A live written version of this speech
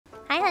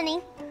Hi,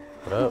 honey.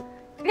 What up?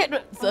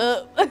 What's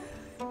up?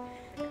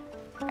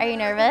 Are you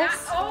nervous?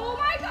 Oh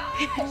my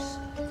gosh!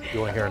 You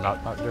want to hear a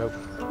knock-knock joke?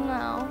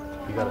 No.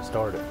 You got to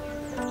start it.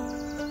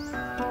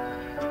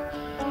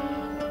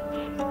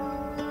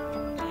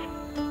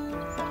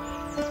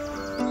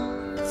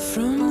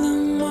 From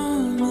the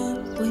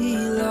moment we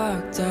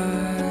locked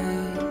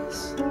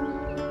eyes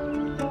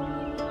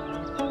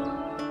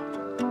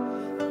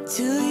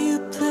till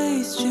you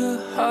placed your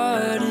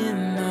heart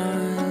in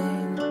mine.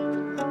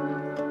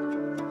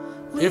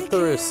 If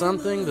there is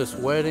something this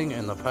wedding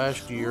and the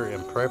past year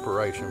in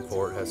preparation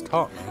for it has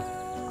taught me,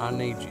 I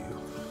need you.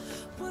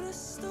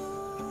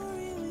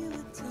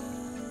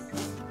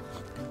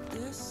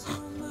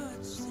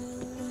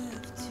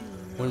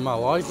 When my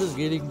life is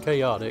getting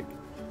chaotic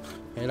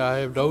and I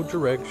have no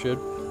direction,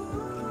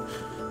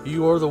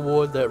 you are the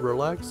one that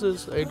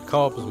relaxes and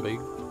calms me.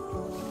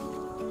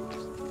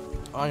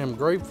 I am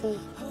grateful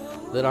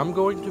that I'm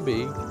going to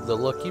be the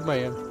lucky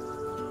man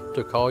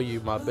to call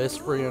you my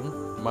best friend,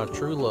 my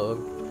true love,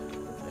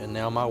 and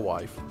now my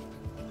wife.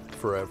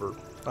 Forever.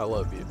 I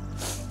love you.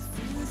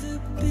 The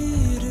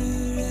bitter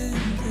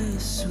and the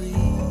sweet.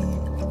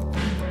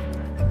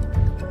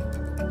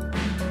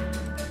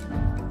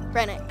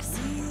 Brennix,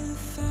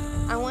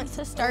 I want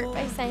to start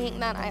by saying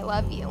that I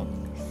love you.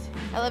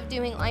 I love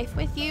doing life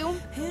with you,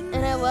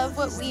 and I love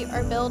what we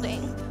are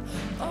building.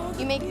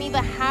 You make me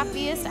the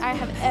happiest I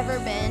have ever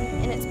been,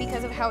 and it's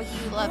because of how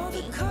you love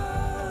me.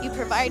 You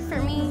provide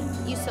for me,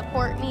 you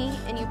support me,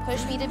 and you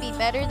push me to be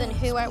better than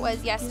who I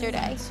was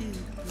yesterday.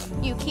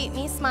 You keep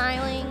me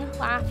smiling,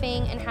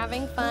 laughing, and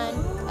having fun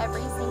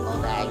every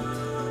single day.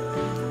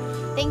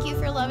 Thank you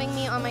for loving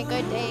me on my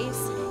good days,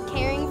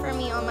 caring for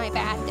me on my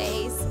bad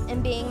days,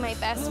 and being my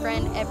best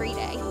friend every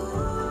day.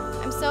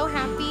 I'm so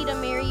happy to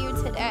marry you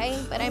today,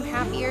 but I'm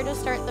happier to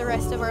start the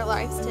rest of our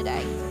lives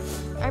today.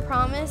 I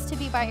promise to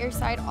be by your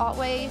side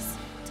always,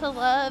 to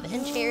love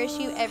and cherish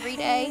you every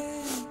day,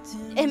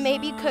 and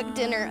maybe cook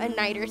dinner a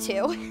night or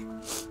two.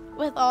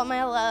 With all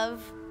my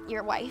love,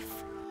 your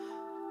wife.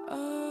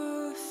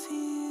 You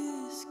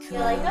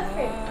like us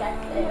for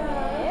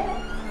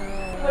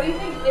What do you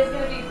think is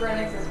going to be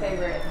Brennix's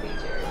favorite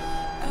feature?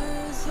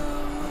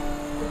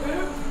 The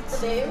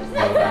boobs? I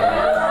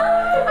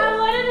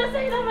wanted to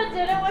say that, but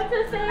didn't want to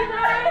say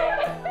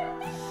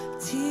that.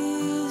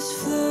 Tears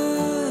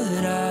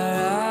flood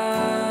our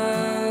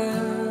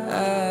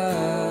eyes.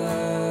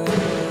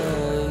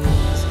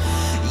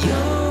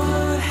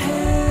 Your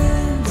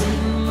hand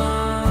in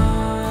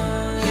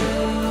mine.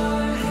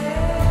 Your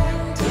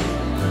hand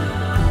in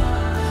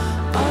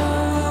mine.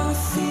 Our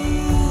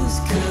fears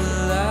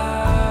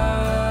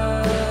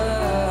collide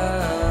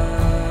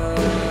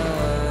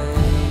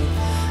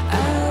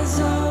as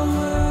our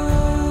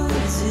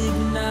worlds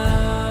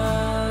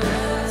ignite.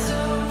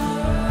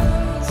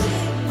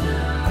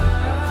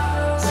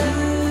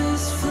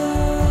 Tears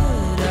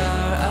flood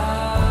our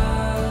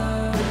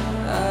eyes.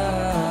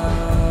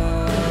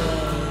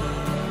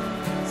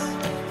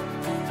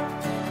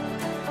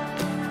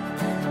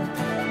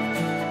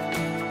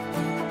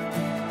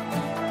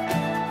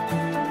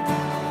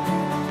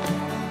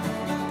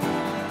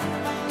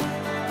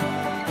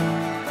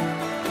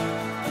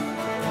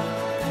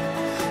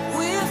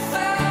 We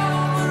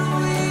found what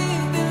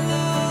we've been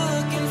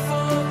looking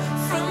for,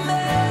 from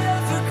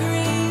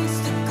evergreens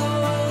to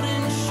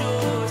golden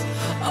shores.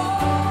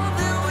 All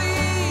that we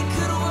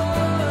could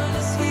want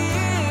is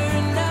here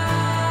and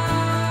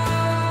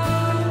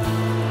now.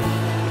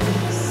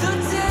 So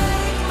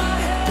take my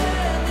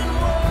hand and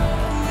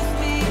walk with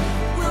me.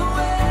 We'll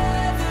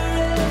weather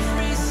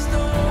every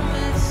storm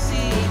and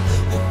sea.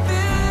 We'll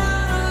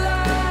build a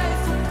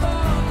life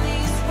upon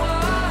these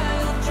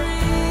wild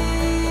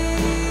dreams.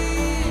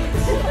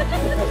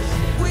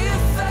 We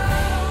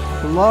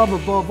found Love,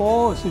 above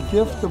all, is a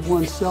gift of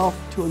oneself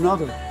to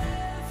another.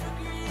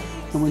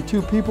 And when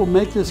two people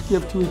make this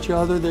gift to each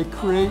other, they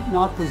create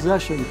not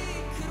possession,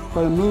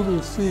 but a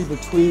moving sea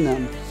between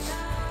them.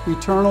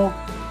 Eternal,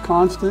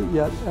 constant,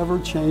 yet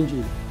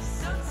ever-changing.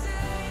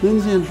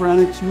 Lindsey and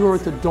Brennix, you are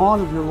at the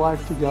dawn of your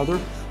life together.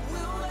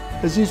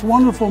 As these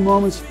wonderful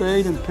moments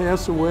fade and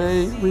pass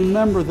away,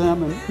 remember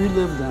them and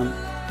relive them.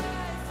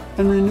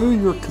 And renew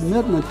your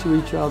commitment to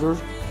each other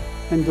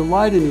and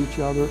delight in each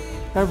other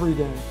every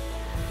day.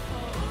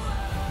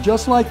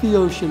 Just like the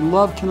ocean,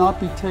 love cannot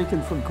be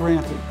taken for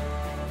granted.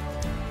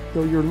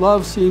 Though your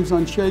love seems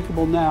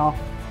unshakable now,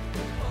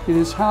 it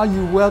is how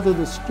you weather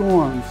the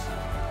storms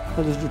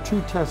that is the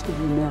true test of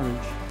your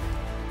marriage.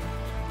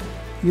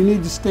 You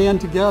need to stand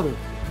together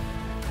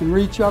and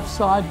reach up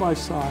side by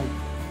side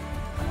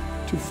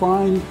to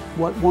find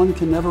what one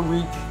can never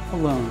reach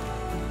alone.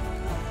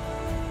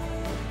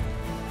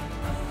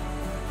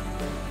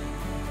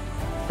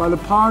 By the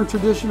power and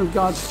tradition of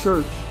God's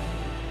church,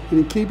 and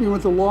in keeping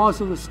with the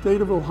laws of the state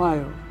of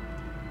Ohio,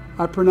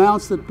 I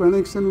pronounce that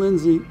Brennix and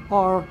Lindsey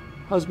are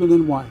husband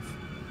and wife.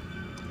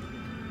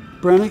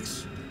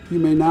 Brennix, you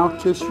may now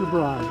kiss your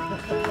bride.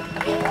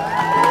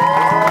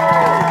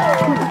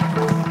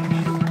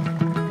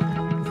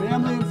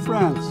 Family and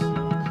friends,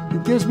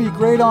 gives me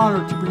great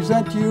honor to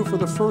present to you for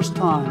the first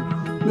time,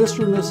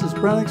 Mr. and Mrs.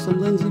 Brennix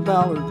and Lindsey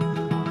Ballard.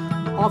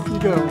 Off you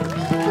go.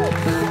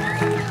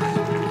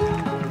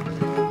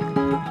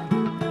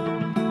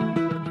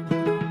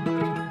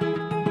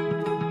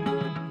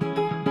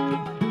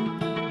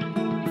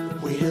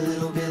 Wait a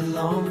little bit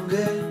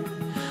longer,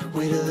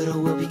 wait a little,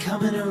 we'll be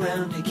coming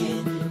around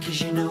again.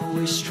 Cause you know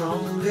we're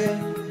stronger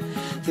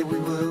than we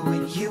were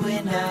when you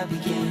and I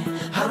began.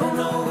 I don't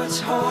know what's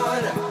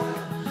harder,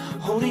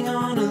 holding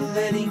on or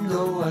letting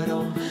go. I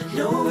don't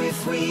know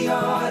if we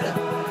oughta,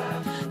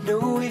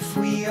 know if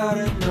we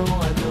oughta, no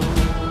I don't.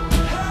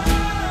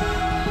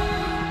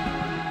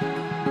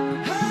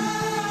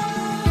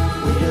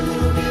 Wait a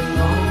little bit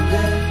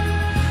longer,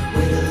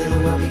 wait a little,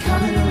 we'll be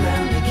coming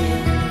around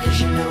again. Cause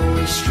you know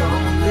we're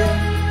stronger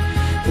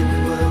than we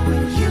were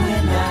when you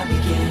and I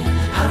began.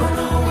 I don't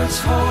know what's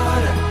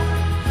harder,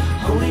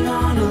 holding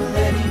on or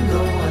letting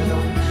go. I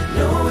don't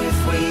know if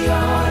we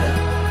oughta,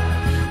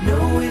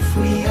 know if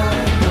we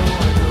oughta, no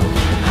I don't.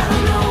 I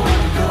don't know where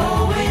we're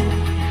going,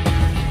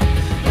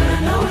 but I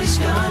know it's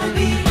gonna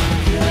be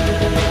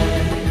good.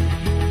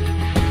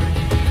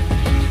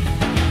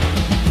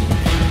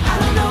 I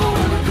don't know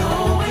where we're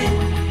going,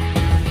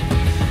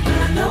 but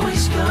I know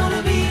it's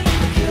gonna be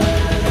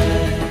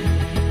good.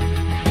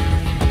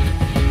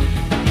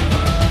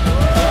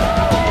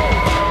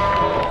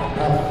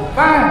 I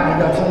finally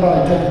got somebody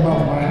to take them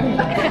off my hands.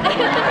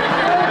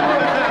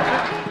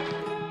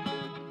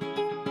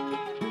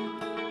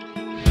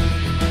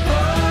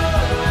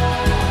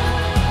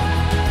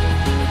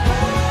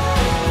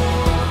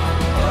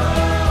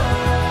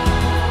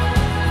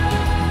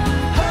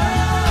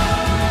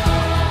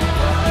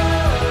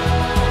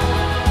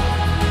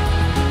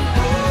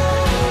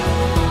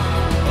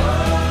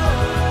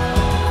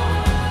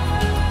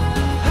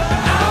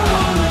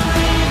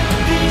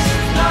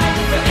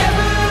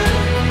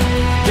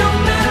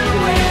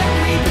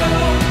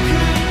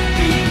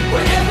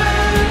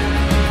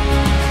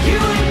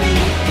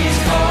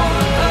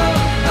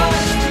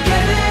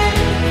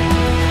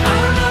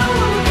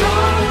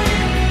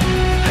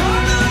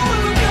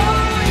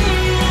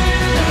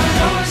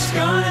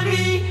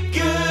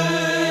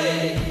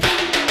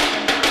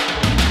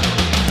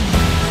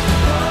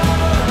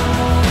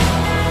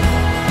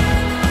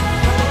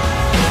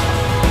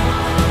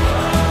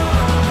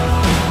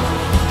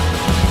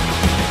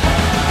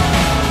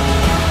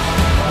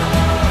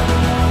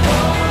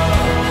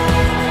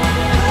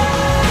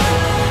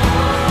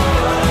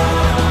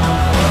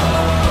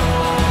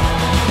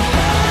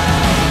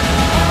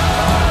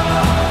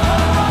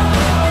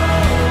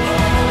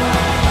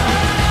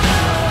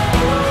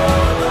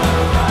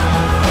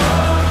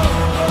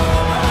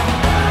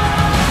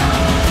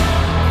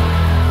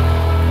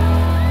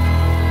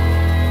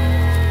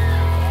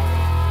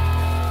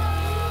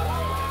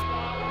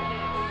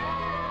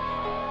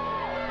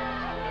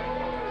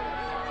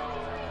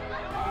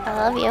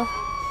 I love you.